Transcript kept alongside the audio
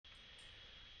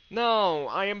No,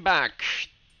 I am back.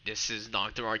 This is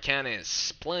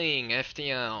DrArcanis playing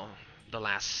FTL. The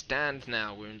last stand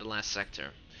now, we're in the last sector.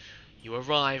 You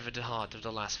arrive at the heart of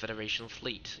the last Federation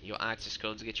fleet. Your access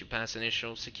codes get you past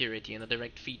initial security and a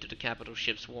direct feed to the capital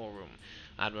ship's war room.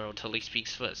 Admiral Tully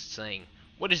speaks first, saying,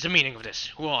 "What is the meaning of this?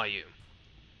 Who are you?"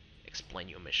 Explain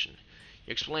your mission.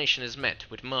 Your explanation is met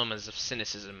with murmurs of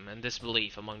cynicism and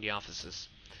disbelief among the officers.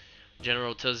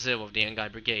 General Terzil of the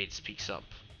Engai Brigade speaks up.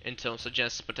 Intel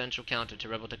suggests potential counter to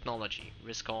rebel technology.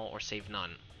 Risk all or save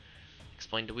none.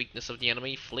 Explain the weakness of the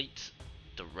enemy fleet.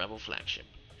 The rebel flagship.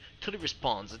 Tully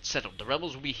responds, "It's settled. The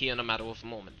rebels will be here in a matter of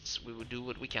moments. We will do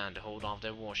what we can to hold off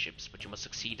their warships, but you must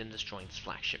succeed in destroying this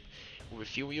flagship. We'll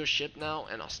refuel your ship now,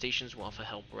 and our stations will offer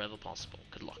help wherever possible.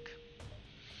 Good luck."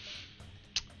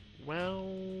 Well,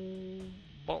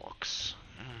 bollocks.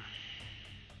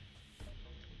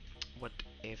 What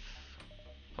if...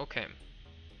 Okay.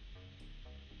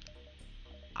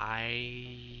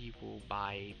 I will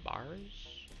buy bars,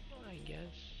 I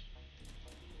guess.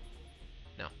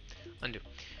 No, undo.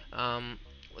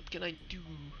 What can I do?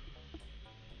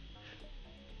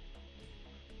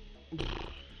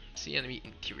 See enemy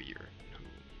interior.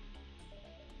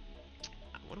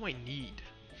 What do I need?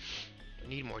 I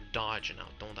need more dodge now,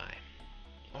 don't I?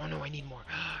 Oh no, I need more.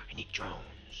 I need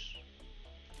drones.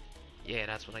 Yeah,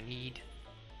 that's what I need.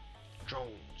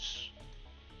 Drones.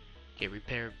 Okay,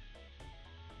 repair.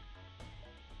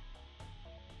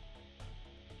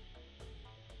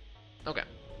 Okay,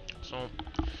 so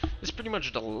this is pretty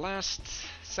much the last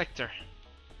sector.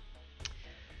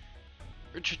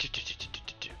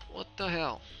 What the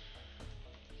hell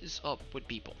is up with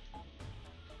people?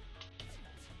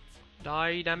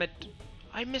 Die, damn it!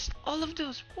 I missed all of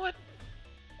those. What?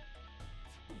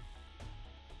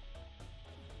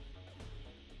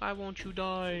 Why won't you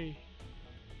die?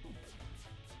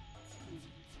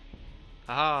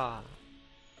 Aha!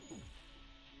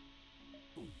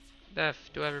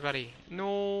 Death to everybody.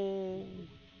 No!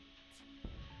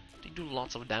 They do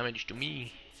lots of damage to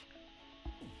me.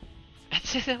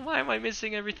 Why am I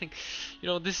missing everything? You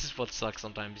know, this is what sucks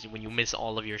sometimes, when you miss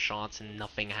all of your shots and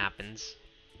nothing happens.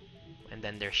 And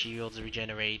then their shields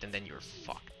regenerate and then you're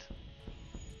fucked.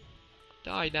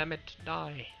 Die, damn it,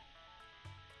 die.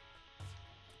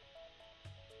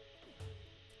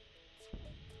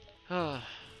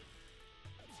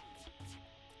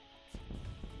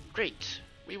 Great.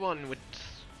 We won with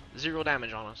 0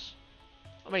 damage on us.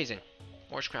 Amazing.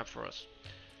 More scrap for us.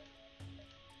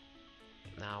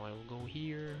 Now I will go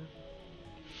here.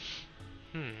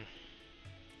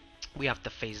 We have to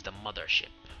face the mothership.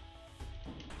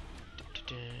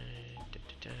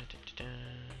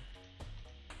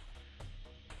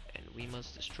 And we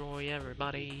must destroy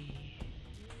everybody.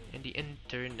 And the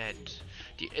internet.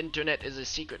 The internet is a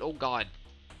secret. Oh god.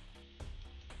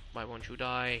 Why won't you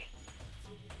die?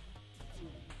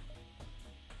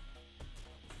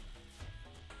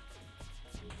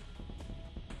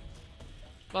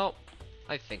 Well,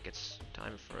 I think it's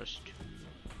time for us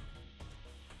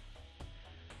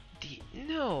to...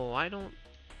 No, I don't...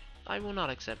 I will not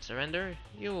accept surrender.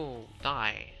 You'll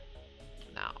die.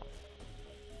 Now.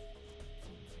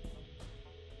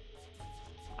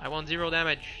 I want 0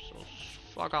 damage, so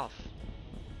fuck off.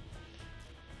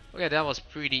 Okay, that was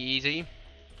pretty easy.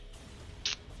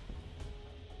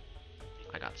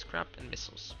 I got scrap and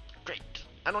missiles. Great.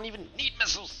 I don't even need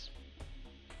missiles.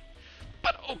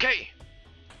 But okay.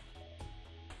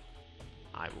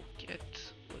 I will get...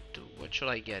 What should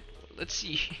I get? Let's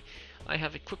see. I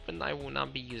have equipment I will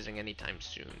not be using anytime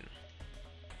soon.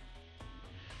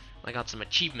 I got some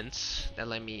achievements that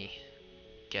let me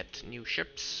get new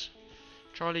ships.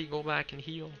 Charlie, go back and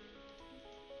heal.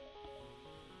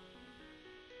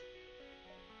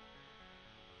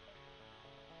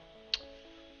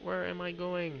 Where am I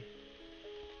going?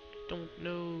 Don't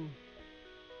know.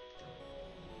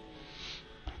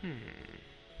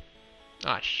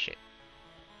 Ah, shit.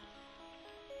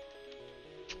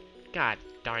 God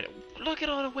darn it. Look at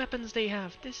all the weapons they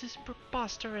have. This is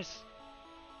preposterous.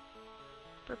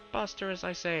 Preposterous,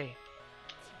 I say.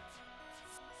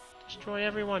 Destroy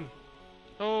everyone.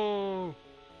 Oh.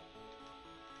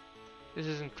 This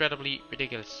is incredibly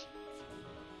ridiculous.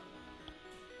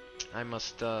 I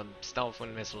must stealth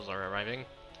when missiles are arriving.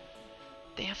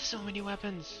 They have so many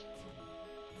weapons.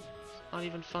 It's not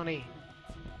even funny.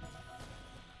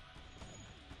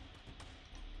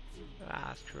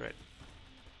 Ah, screw it.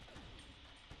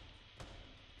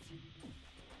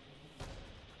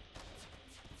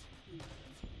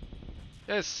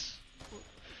 Yes!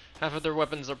 Half of their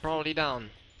weapons are probably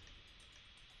down.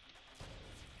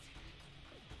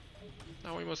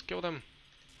 Now we must kill them.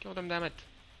 Kill them, damn it.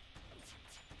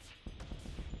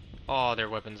 Oh, their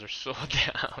weapons are so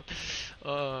down.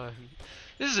 Uh,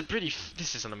 this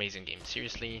is an amazing game.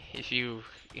 Seriously, if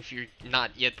you're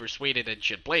not yet persuaded that you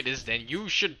should play this, then you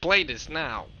should play this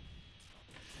now.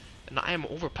 And I am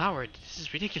overpowered. This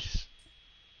is ridiculous.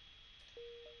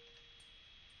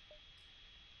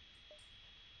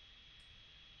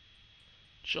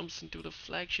 Jumps into the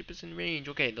flagship is in range.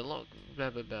 Okay, the log.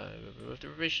 Blah blah blah. With the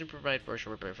revision, provide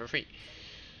partial repair for free.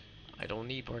 I don't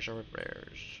need partial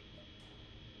repairs.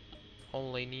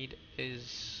 All I need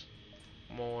is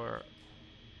more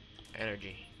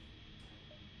energy.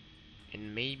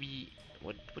 And maybe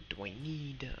what do I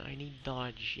need? I need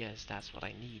dodge. Yes, that's what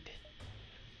I need.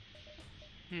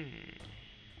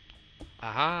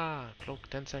 Aha! Cloak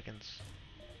 10 seconds.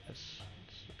 This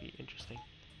would be interesting.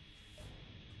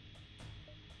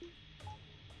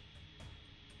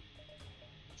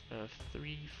 Uh,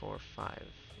 3, 4, 5.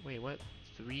 Wait, what?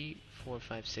 3, 4,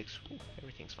 5, 6. Ooh,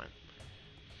 everything's fine.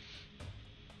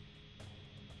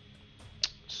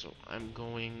 So I'm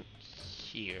going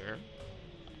here.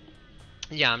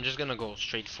 Yeah, I'm just gonna go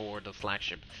straight for the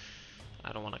flagship.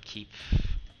 I don't want to keep.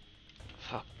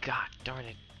 Oh god darn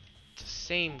it! It's the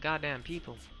same goddamn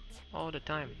people all the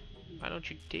time. Why don't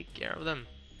you take care of them?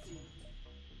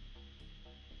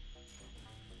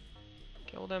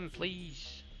 Kill them,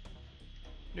 please.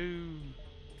 No.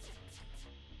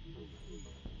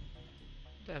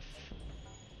 Death.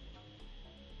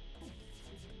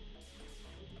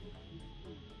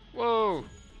 Whoa!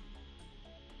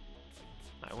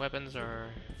 My weapons are.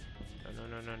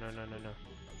 No.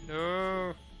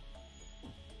 No!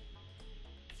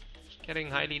 It's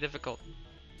getting highly difficult.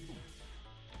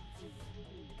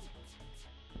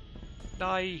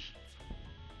 Die!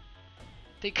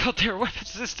 Take out their weapon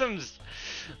systems!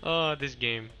 Oh, this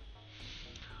game.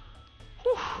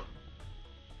 Whew!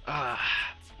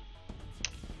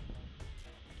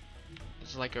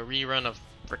 It's like a rerun of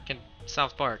frickin'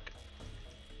 South Park.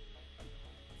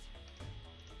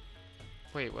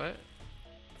 Wait, what?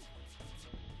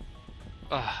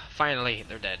 Finally,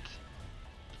 they're dead.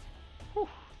 Whew.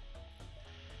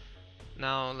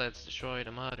 Now let's destroy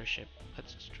the mothership.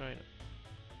 Let's destroy them.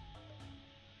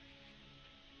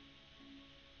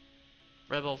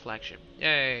 Rebel flagship.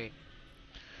 Yay!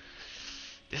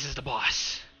 This is the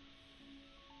boss.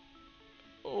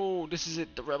 Oh, this is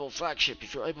it, the rebel flagship.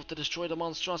 If you're able to destroy the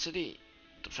monstrosity,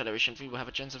 the Federation fleet will have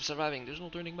a chance of surviving. There's no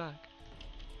turning back.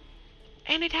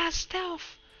 And it has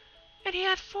stealth! And he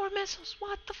had 4 missiles.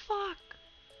 What the fuck?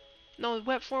 No,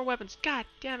 4 weapons. God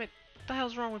damn it. What the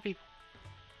hell's wrong with people?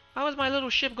 How is my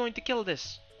little ship going to kill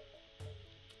this?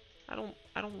 I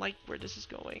don't like where this is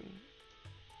going.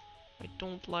 I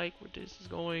don't like where this is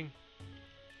going.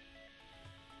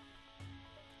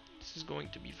 This is going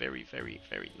to be very, very,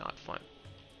 very not fun.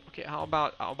 Okay, how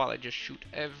about I just shoot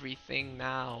everything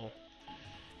now?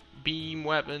 Beam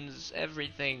weapons,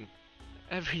 everything.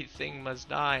 Everything must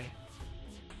die.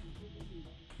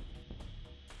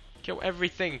 Kill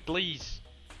everything, please.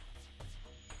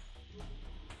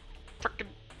 Frickin'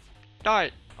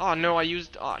 die. Oh no, I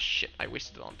used. Oh shit, I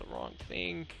wasted on the wrong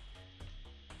thing.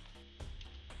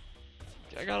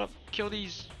 I gotta kill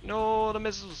these. No, the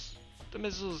missiles. The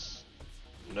missiles.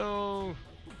 No.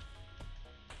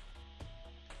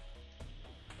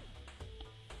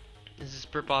 This is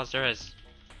preposterous.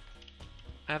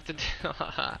 I have to do.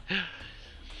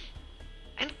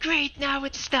 And great, now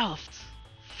it's stealthed.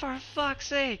 For fuck's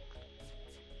sake.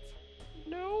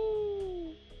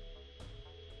 No.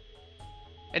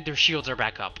 And their shields are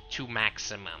back up to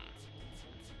maximum.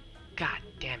 God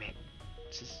damn it.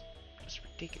 This is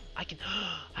ridiculous.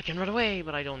 I can run away,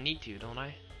 but I don't need to, don't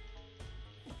I?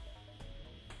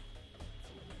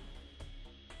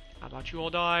 How about you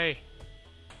all die?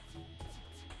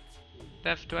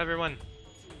 Death to everyone.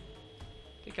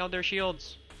 Take out their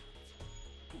shields.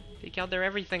 Take out their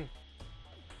everything.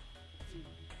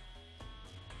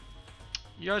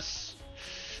 Yes.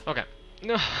 Okay.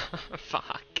 No.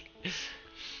 Fuck.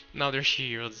 Now their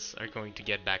shields are going to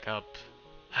get back up.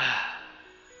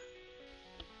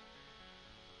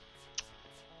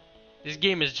 This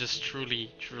game is just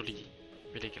truly, truly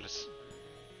ridiculous.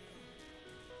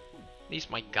 At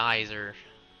least my guys are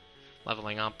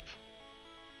leveling up.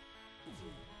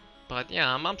 But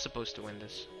yeah, I'm supposed to win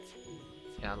this.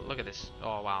 Yeah, look at this.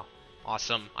 Oh wow.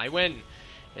 Awesome. I win.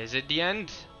 Is it the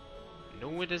end?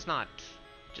 No, it is not.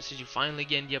 Just as you finally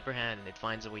gain the upper hand, it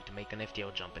finds a way to make an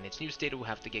FTL jump. In its new state, it will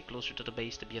have to get closer to the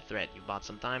base to be a threat. You bought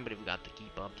some time, but you've got to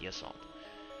keep up the assault.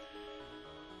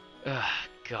 Ugh,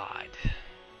 God.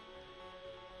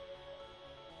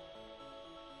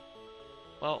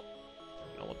 Well,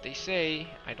 you know what they say.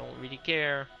 I don't really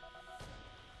care.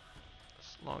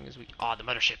 As long as we... Oh, the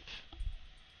mothership.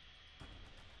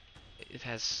 it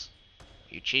has...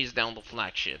 You chase down the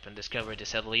flagship and discover it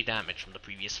is heavily damaged from the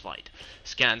previous fight.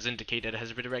 Scans indicate that it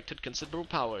has redirected considerable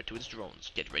power to its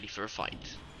drones. Get ready for a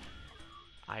fight.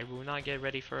 I will not get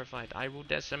ready for a fight. I will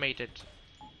decimate it.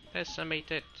 Decimate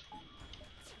it.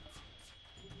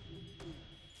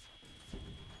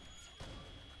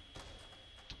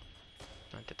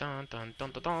 Dun dun dun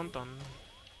dun dun dun dun.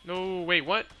 No, wait,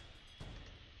 what?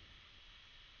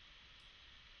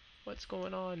 What's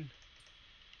going on?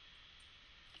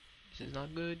 This is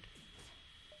not good.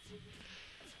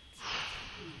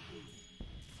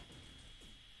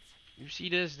 You see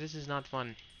this? This is not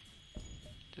fun.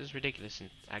 This is ridiculous,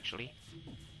 actually.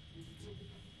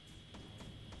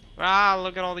 Ah,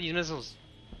 look at all these missiles.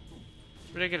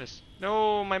 It's ridiculous.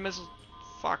 No, my missiles.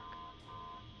 Fuck.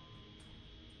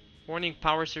 Warning,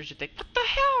 power surge attack. What the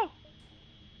hell?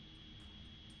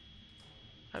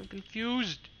 I'm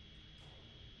confused.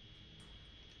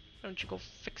 Why don't you go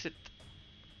fix it?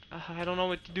 I don't know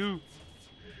what to do.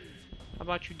 How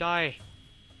about you die?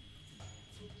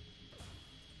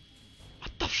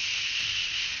 What the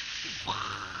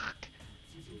fuck?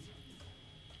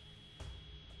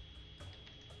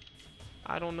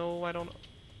 I don't know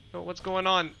what's going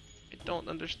on. I don't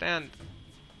understand.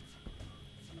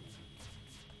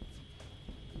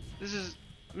 This is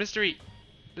mystery.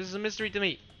 This is a mystery to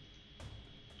me.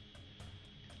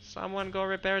 Someone go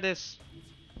repair this.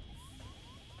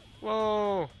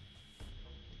 Whoa.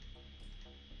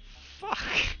 Fuck.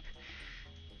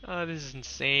 Oh, this is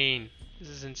insane. This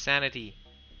is insanity.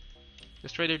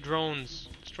 Destroy their drones.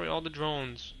 Destroy all the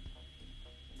drones.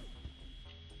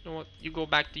 You know what? You go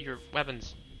back to your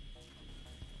weapons.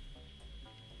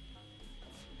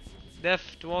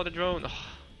 Death to all the drones. Oh,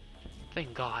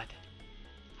 thank God.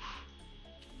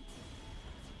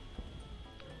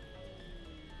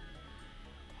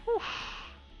 Whew.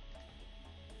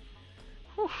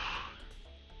 Whew.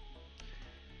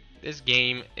 This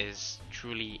game is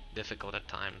truly difficult at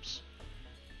times.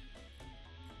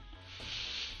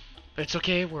 But it's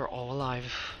okay, we're all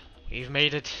alive. We've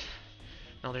made it.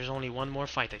 Now there's only one more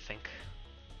fight, I think.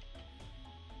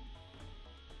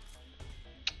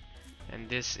 And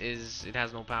this is... it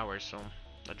has no power, so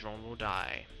the drone will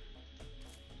die.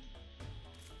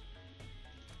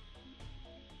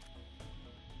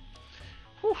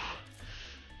 Whew.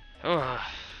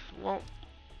 Well,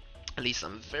 at least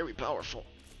I'm very powerful.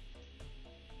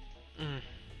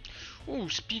 Oh,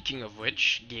 speaking of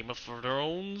which, Game of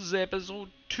Thrones episode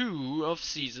 2 of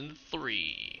season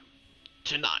 3.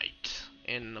 Tonight,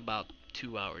 in about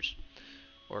 2 hours.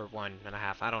 Or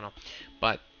 1.5, I don't know.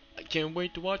 But I can't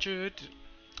wait to watch it.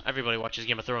 Everybody watches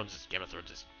Game of Thrones. Game of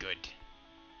Thrones is good.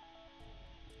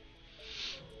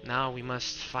 Now we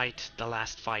must fight the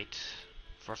last fight.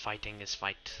 For fighting this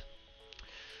fight.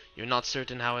 You're not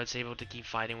certain how it's able to keep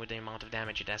fighting with the amount of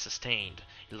damage it has sustained.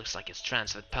 It looks like it's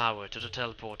transferred power to the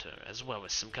teleporter, as well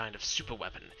as some kind of super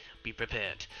weapon. Be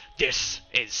prepared. This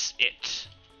is it!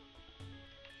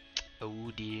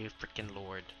 Oh dear frickin'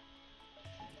 lord.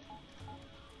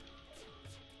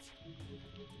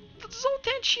 The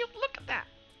Zoltan shield, look at that!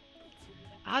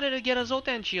 How did it get a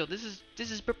Zoltan shield? This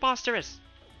is preposterous.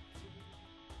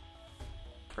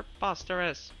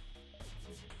 Preposterous.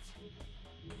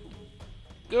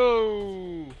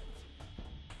 Go!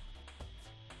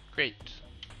 Great.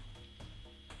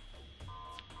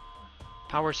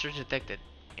 Power surge detected.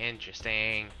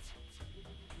 Interesting.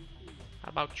 How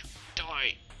about you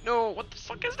die? No, what the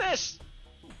fuck is this?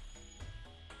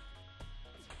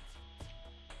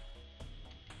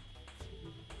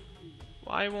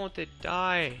 Why won't it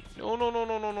die? No, no, no,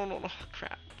 no, no, no, no, no.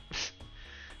 Crap.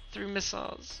 3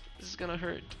 missiles. This is gonna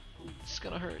hurt. This is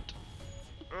gonna hurt.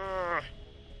 Ugh.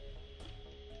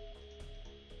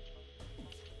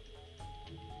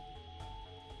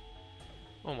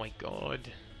 Oh my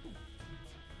god.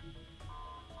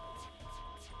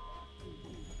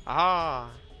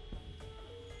 Ah!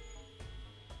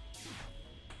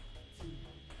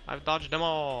 I've dodged them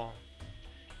all.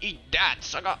 Eat that,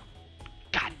 sucker!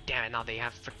 God damn it, now they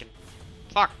have freaking...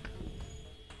 Fuck!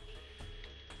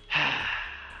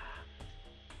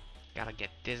 Gotta get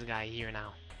this guy here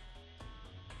now.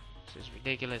 This is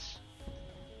ridiculous.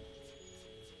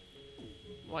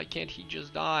 Why can't he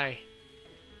just die?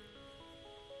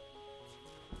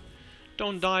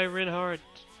 Don't die, Reinhardt.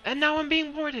 And now I'm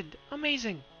being boarded.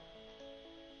 Amazing.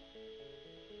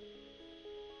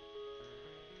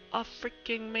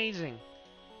 Freaking amazing.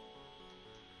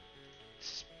 This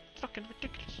is fucking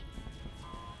ridiculous.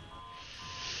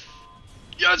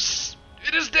 Yes!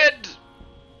 It is dead!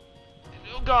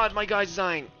 Oh god, my guy's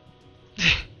dying.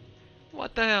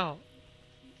 What the hell?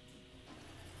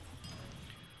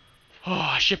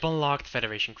 Oh, ship unlocked,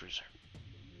 Federation cruiser.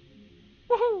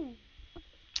 Woohoo!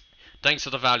 Thanks to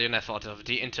the valiant effort of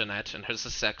the internet and her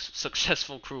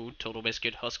successful crew,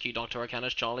 TotalBiscuit, Husky,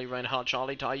 DrArcanis, Charlie, Reinhardt,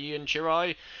 Charlie, Tai, and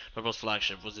Chirai, Rebel's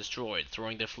flagship was destroyed,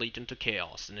 throwing their fleet into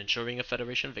chaos and ensuring a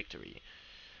Federation victory.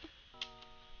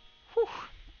 Whew.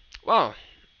 Well,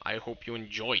 I hope you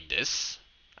enjoyed this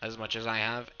as much as I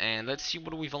have, and let's see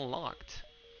what we've unlocked.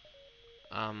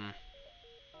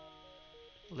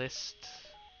 List.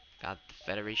 Got the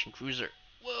Federation cruiser.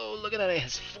 Whoa, look at that, it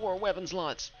has 4 weapon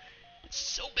slots. It's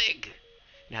so big.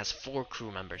 It has 4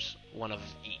 crew members, 1 of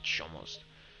each almost.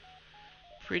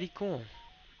 Pretty cool.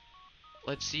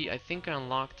 Let's see, I think I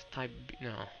unlocked type B,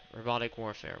 no, robotic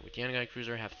warfare. With the Yangai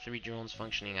cruiser, I have 3 drones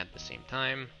functioning at the same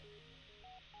time.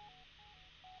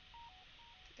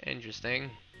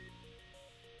 Interesting.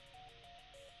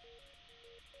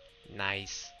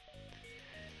 Nice.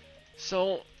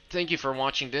 So, thank you for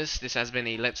watching this. This has been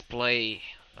a Let's Play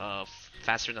of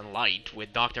Faster Than Light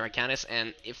with DrArcanis,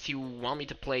 and if you want me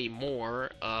to play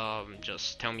more,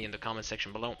 just tell me in the comment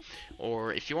section below.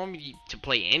 Or if you want me to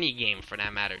play any game for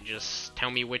that matter, just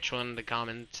tell me which one in the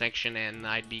comment section, and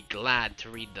I'd be glad to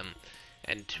read them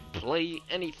and to play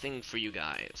anything for you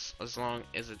guys, as long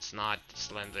as it's not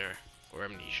Slender or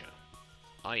Amnesia.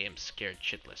 I am scared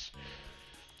shitless.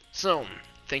 So,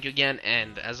 thank you again,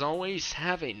 and as always,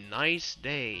 have a nice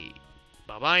day.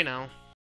 Bye bye now.